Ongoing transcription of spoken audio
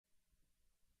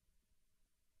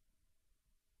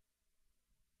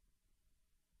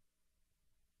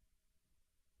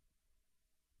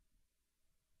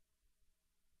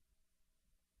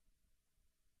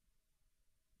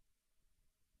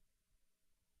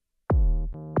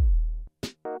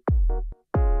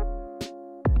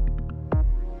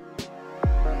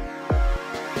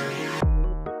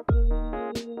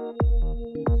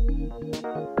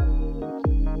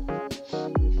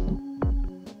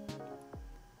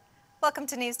Welcome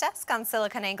to News Desk on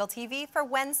SiliconANGLE TV for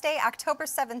Wednesday, October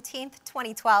 17th,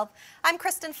 2012. I'm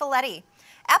Kristen Folletti.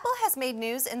 Apple has made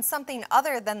news in something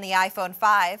other than the iPhone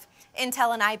 5.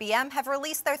 Intel and IBM have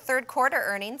released their third quarter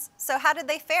earnings, so how did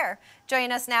they fare?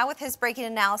 Joining us now with his breaking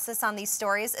analysis on these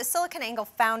stories is SiliconANGLE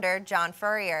founder John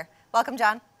Furrier. Welcome,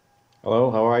 John.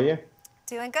 Hello, how are you?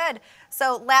 Doing good.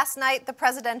 So last night, the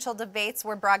presidential debates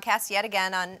were broadcast yet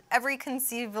again on every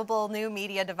conceivable new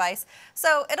media device.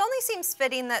 So it only seems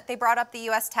fitting that they brought up the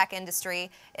U.S. tech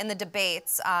industry in the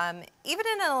debates. Even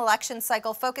in an election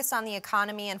cycle focused on the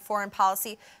economy and foreign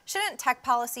policy, shouldn't tech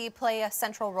policy play a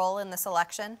central role in this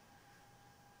election?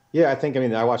 Yeah,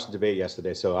 I watched the debate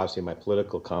yesterday, so obviously my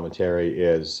political commentary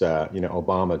is,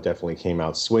 Obama definitely came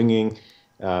out swinging.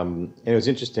 And it was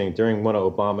interesting, during one of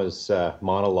Obama's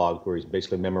monologue, where he's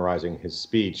basically memorizing his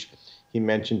speech, he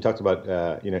talked about,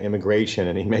 immigration,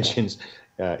 and he mentions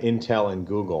Intel and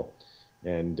Google.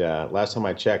 And last time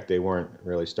I checked, they weren't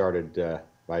really started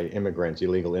by immigrants,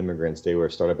 illegal immigrants. They were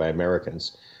started by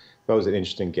Americans. That was an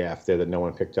interesting gaffe there that no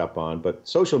one picked up on. But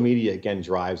social media, again,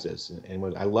 drives this. And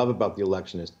what I love about the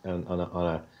election is, on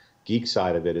a geek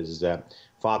side of it, is that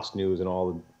Fox News and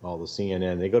all the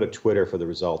CNN, they go to Twitter for the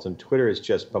results, and Twitter is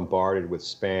just bombarded with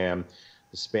spam.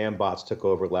 The spam bots took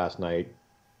over last night.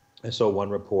 I saw one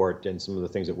report, and some of the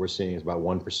things that we're seeing is about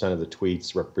 1% of the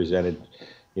tweets represented,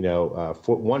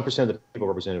 1% of the people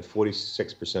represented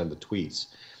 46% of the tweets.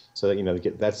 So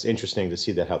that's interesting to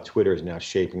see that how Twitter is now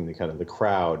shaping the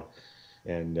crowd.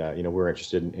 And we're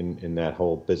interested in that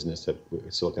whole business at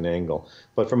SiliconANGLE.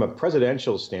 But from a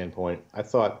presidential standpoint, I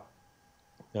thought,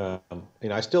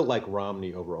 I still like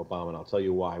Romney over Obama, and I'll tell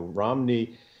you why.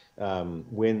 Romney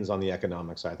wins on the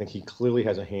economic side. I think he clearly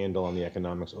has a handle on the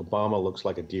economics. Obama looks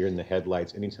like a deer in the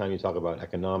headlights anytime you talk about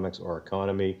economics or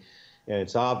economy, and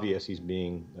it's obvious he's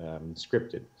being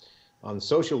scripted. On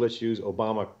social issues,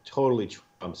 Obama totally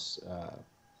trumps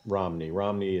Romney.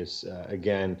 Romney is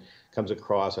again comes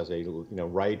across as a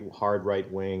hard right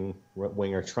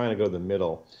winger trying to go to the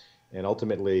middle, and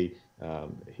ultimately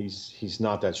he's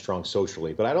not that strong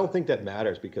socially. But I don't think that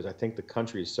matters, because I think the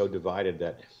country is so divided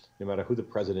that no matter who the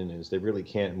president is, they really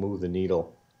can't move the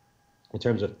needle in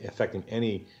terms of affecting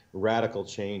any radical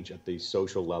change at the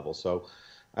social level. So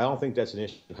I don't think that's an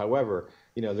issue. However,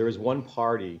 there is one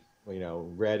party,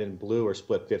 red and blue are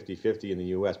split 50-50 in the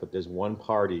U.S., but there's one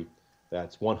party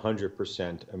that's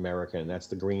 100% American, and that's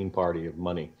the Green Party of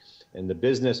money. And the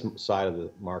business side of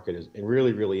the market is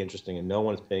really, really interesting, and no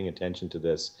one's paying attention to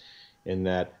this, in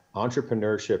that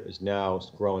entrepreneurship is now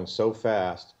growing so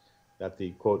fast that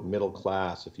the, quote, middle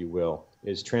class, if you will,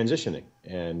 is transitioning.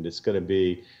 And it's going to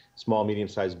be small,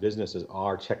 medium-sized businesses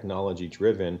are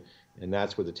technology-driven, and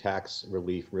that's where the tax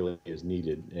relief really is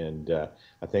needed. And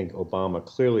I think Obama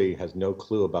clearly has no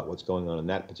clue about what's going on in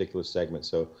that particular segment.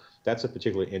 So that's a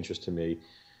particular interest to me.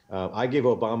 I give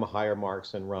Obama higher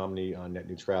marks than Romney on net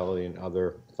neutrality and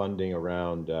other funding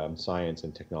around science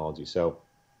and technology. So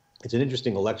it's an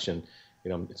interesting election.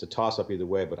 It's a toss-up either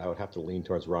way, but I would have to lean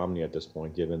towards Romney at this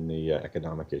point, given the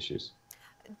economic issues.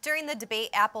 During the debate,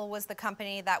 Apple was the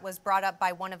company that was brought up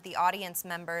by one of the audience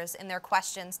members in their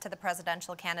questions to the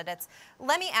presidential candidates.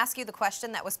 Let me ask you the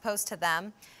question that was posed to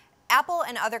them. Apple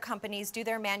and other companies do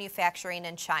their manufacturing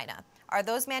in China. Are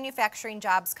those manufacturing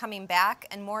jobs coming back?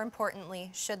 And more importantly,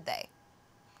 should they?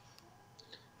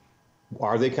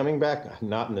 Are they coming back?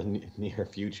 Not in the near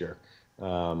future.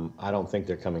 I don't think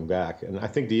they're coming back. And I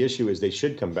think the issue is they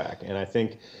should come back. And I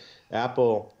think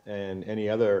Apple and any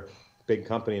other big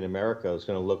company in America is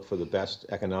going to look for the best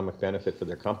economic benefit for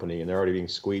their company, and they're already being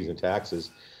squeezed in taxes.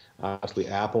 Obviously,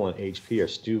 Apple and HP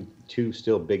are two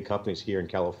still big companies here in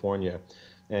California.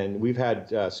 And we've had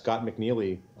Scott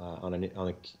McNealy on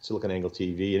a SiliconANGLE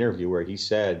TV interview where he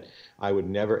said, I would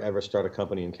never, ever start a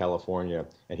company in California.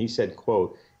 And he said,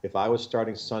 quote, if I was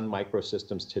starting Sun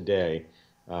Microsystems today,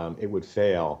 it would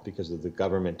fail because of the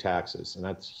government taxes. And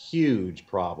that's a huge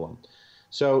problem.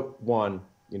 So one,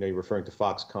 you're referring to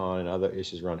Foxconn and other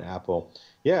issues around Apple.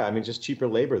 Yeah, just cheaper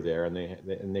labor there,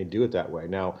 and they do it that way.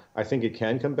 Now, I think it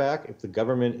can come back. If the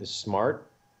government is smart,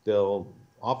 they'll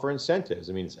offer incentives.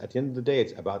 At the end of the day,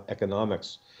 it's about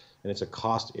economics, and it's a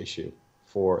cost issue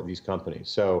for these companies.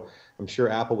 So I'm sure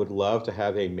Apple would love to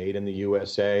have a made in the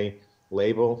USA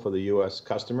label for the US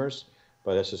customers,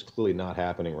 but that's just clearly not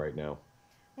happening right now.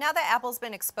 Now that Apple's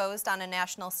been exposed on a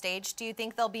national stage, do you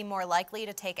think they'll be more likely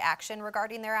to take action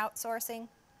regarding their outsourcing?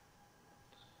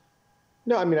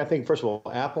 No, I think, first of all,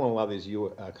 Apple and a lot of these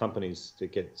companies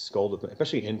that get scolded,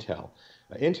 especially Intel.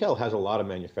 Intel has a lot of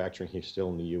manufacturing here still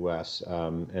in the U.S.,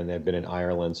 and they've been in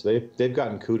Ireland, so they've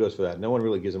gotten kudos for that. No one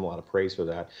really gives them a lot of praise for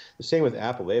that. The same with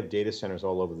Apple. They have data centers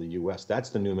all over the U.S. That's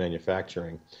the new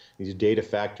manufacturing. These data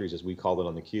factories, as we called it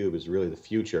on the Cube, is really the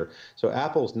future. So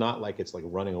Apple's not like it's like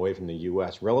running away from the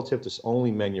U.S. Relative to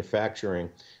only manufacturing,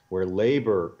 where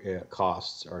labor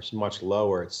costs are much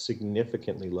lower, it's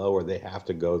significantly lower. They have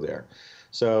to go there.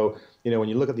 So, when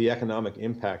you look at the economic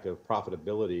impact of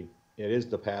profitability, it is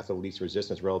the path of least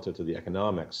resistance relative to the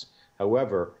economics.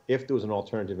 However, if there was an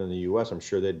alternative in the US, I'm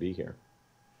sure they'd be here.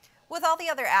 With all the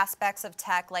other aspects of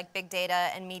tech like big data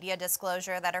and media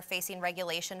disclosure that are facing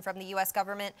regulation from the U.S.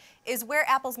 government, is where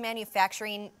Apple's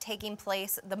manufacturing taking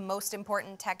place the most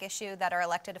important tech issue that our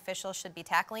elected officials should be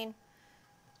tackling?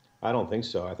 I don't think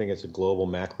so. I think it's a global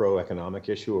macroeconomic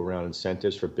issue around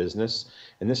incentives for business.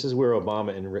 And this is where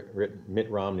Obama and Mitt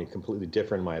Romney completely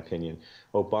differ, in my opinion.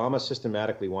 Obama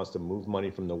systematically wants to move money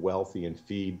from the wealthy and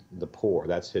feed the poor.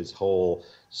 That's his whole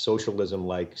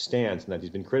socialism-like stance, and that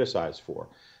he's been criticized for.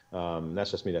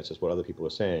 That's just me. That's just what other people are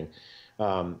saying.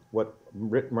 What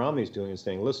Mitt Romney is doing is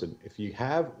saying, listen, if you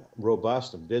have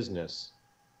robust business,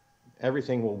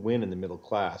 everything will win in the middle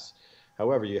class.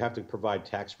 However, you have to provide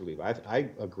tax relief. I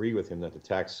agree with him that the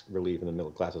tax relief in the middle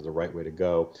class is the right way to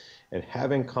go. And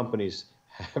having companies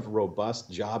have robust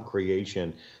job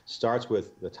creation starts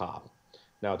with the top.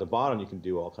 Now, at the bottom, you can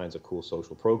do all kinds of cool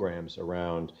social programs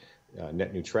around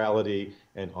net neutrality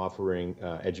and offering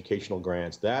educational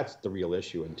grants. That's the real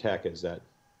issue in tech, is that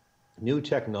new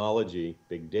technology,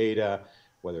 big data,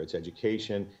 whether it's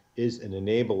education, is an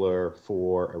enabler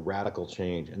for a radical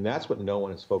change. And that's what no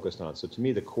one is focused on. So to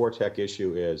me, the core tech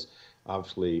issue is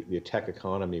obviously the tech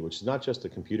economy, which is not just the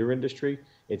computer industry,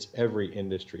 it's every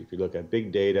industry. If you look at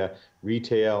big data,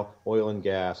 retail, oil and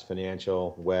gas,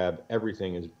 financial, web,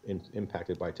 everything is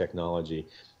impacted by technology.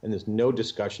 And there's no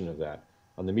discussion of that.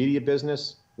 On the media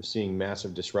business, we're seeing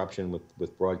massive disruption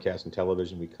with broadcast and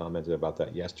television. We commented about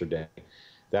that yesterday.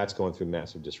 That's going through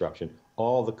massive disruption.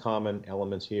 All the common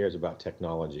elements here is about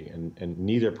technology, and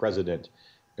neither president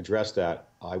addressed that.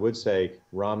 I would say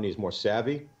Romney's more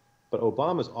savvy, but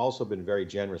Obama's also been very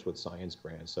generous with science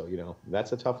grants. So,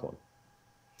 that's a tough one.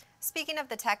 Speaking of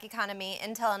the tech economy,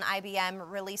 Intel and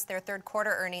IBM released their third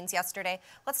quarter earnings yesterday.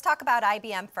 Let's talk about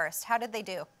IBM first. How did they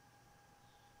do?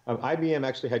 IBM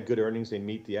actually had good earnings. They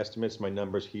meet the estimates. My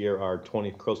numbers here are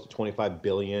close to 25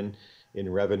 billion in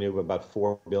revenue, about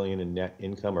 4 billion in net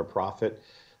income or profit.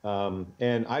 And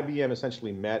IBM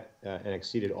essentially met and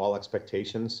exceeded all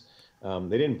expectations.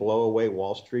 They didn't blow away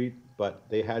Wall Street, but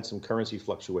they had some currency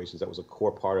fluctuations. That was a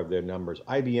core part of their numbers.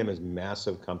 IBM is a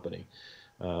massive company.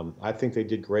 I think they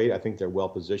did great. I think they're well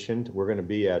positioned. We're going to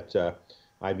be at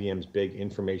IBM's big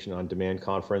Information on Demand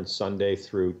conference Sunday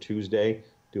through Tuesday,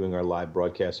 doing our live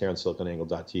broadcast here on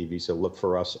SiliconANGLE.tv, so look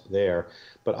for us there.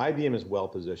 But IBM is well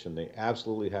positioned. They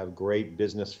absolutely have great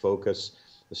business focus.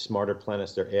 The Smarter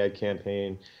Planets, their ad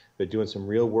campaign. They're doing some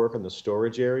real work in the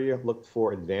storage area. Look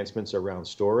for advancements around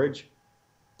storage.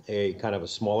 A kind of a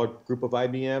smaller group of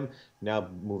IBM now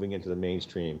moving into the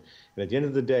mainstream. And at the end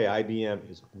of the day,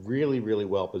 IBM is really, really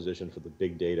well positioned for the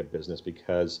big data business,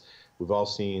 because we've all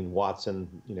seen Watson,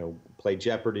 play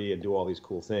Jeopardy and do all these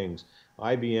cool things.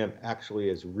 IBM actually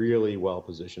is really well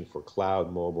positioned for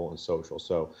cloud, mobile, and social.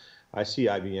 So I see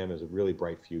IBM as a really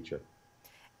bright future.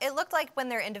 It looked like when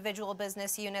their individual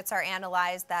business units are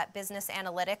analyzed that business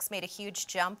analytics made a huge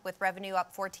jump with revenue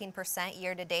up 14%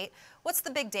 year to date. What's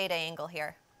the big data angle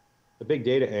here? The big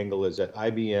data angle is that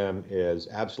IBM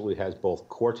absolutely has both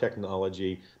core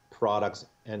technology, products,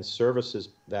 and services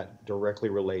that directly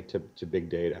relate to big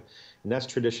data. And that's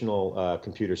traditional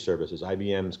computer services.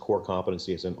 IBM's core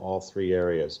competency is in all three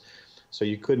areas. So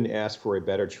you couldn't ask for a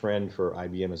better trend for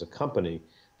IBM as a company,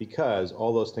 because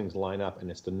all those things line up, and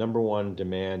it's the number one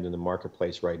demand in the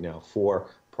marketplace right now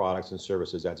for products and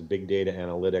services. That's big data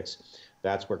analytics.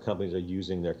 That's where companies are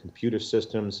using their computer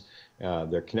systems,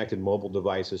 their connected mobile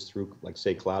devices through, like,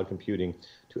 say, cloud computing,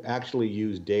 to actually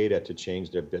use data to change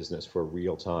their business for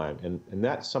real time. And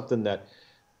that's something that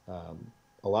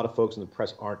a lot of folks in the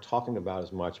press aren't talking about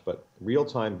as much, but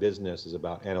real-time business is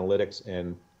about analytics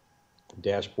and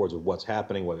dashboards of what's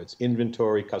happening, whether it's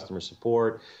inventory, customer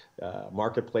support,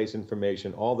 marketplace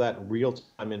information. All that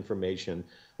real-time information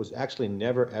was actually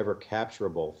never, ever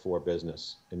capturable for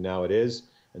business. And now it is,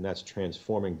 and that's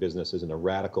transforming businesses in a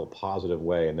radical, positive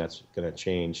way, and that's going to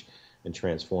change and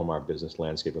transform our business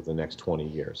landscape over the next 20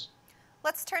 years.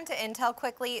 Let's turn to Intel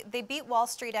quickly. They beat Wall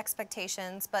Street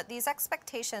expectations, but these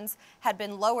expectations had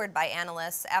been lowered by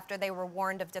analysts after they were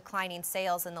warned of declining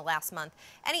sales in the last month.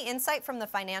 Any insight from the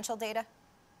financial data?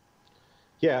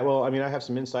 Yeah, well, I mean, I have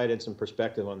some insight and some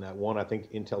perspective on that. One, I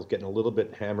think Intel's getting a little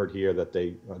bit hammered here that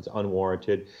it's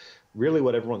unwarranted. Really,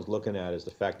 what everyone's looking at is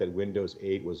the fact that Windows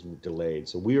 8 was delayed.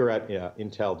 So we were at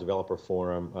Intel Developer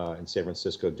Forum in San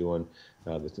Francisco doing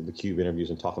the Cube interviews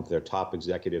and talking to their top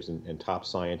executives and top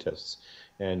scientists.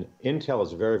 And Intel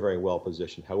is very, very well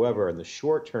positioned. However, in the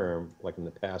short term, like in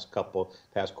the past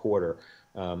quarter,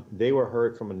 they were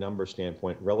hurt from a number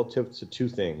standpoint relative to two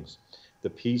things: the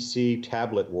PC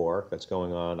tablet war that's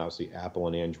going on. Obviously, Apple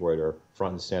and Android are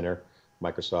front and center.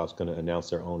 Microsoft's going to announce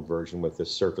their own version with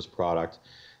this Surface product.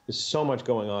 There's so much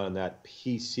going on in that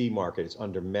PC market. It's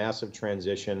under massive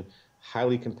transition,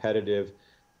 highly competitive,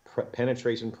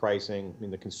 penetration pricing. I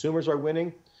mean, the consumers are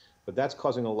winning, but that's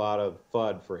causing a lot of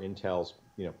FUD for Intel's,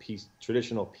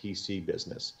 traditional PC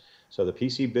business. So the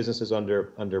PC business is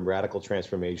under radical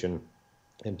transformation,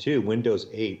 and two, Windows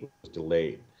 8 was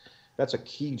delayed. That's a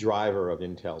key driver of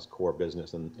Intel's core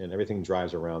business, and everything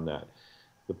drives around that.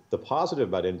 The positive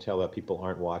about Intel that people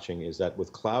aren't watching is that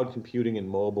with cloud computing and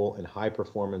mobile and high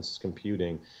performance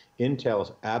computing, Intel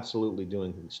is absolutely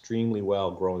doing extremely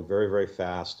well, growing very, very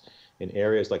fast in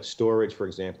areas like storage, for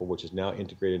example, which is now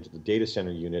integrated into the data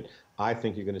center unit. I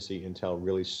think you're going to see Intel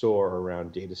really soar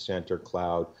around data center,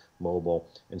 cloud, mobile,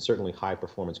 and certainly high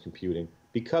performance computing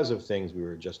because of things we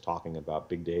were just talking about,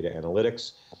 big data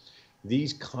analytics.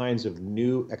 These kinds of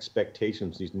new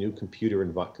expectations, these new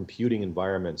computing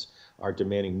environments are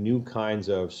demanding new kinds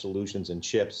of solutions and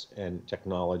chips and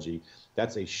technology.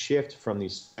 That's a shift from the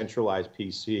centralized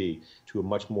PC to a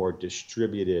much more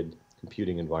distributed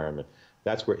computing environment.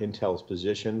 That's where Intel is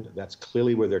positioned. That's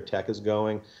clearly where their tech is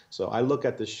going. So I look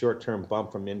at this short-term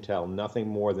bump from Intel, nothing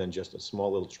more than just a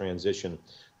small little transition,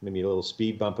 maybe a little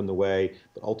speed bump in the way,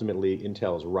 but ultimately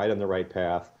Intel is right on the right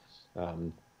path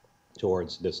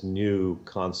towards this new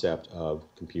concept of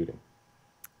computing.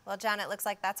 Well, John, it looks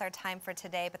like that's our time for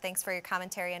today, but thanks for your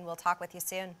commentary, and we'll talk with you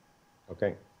soon.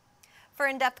 Okay. For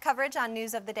in-depth coverage on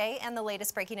news of the day and the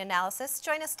latest breaking analysis,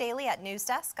 join us daily at News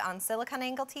Desk on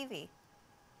SiliconANGLE TV.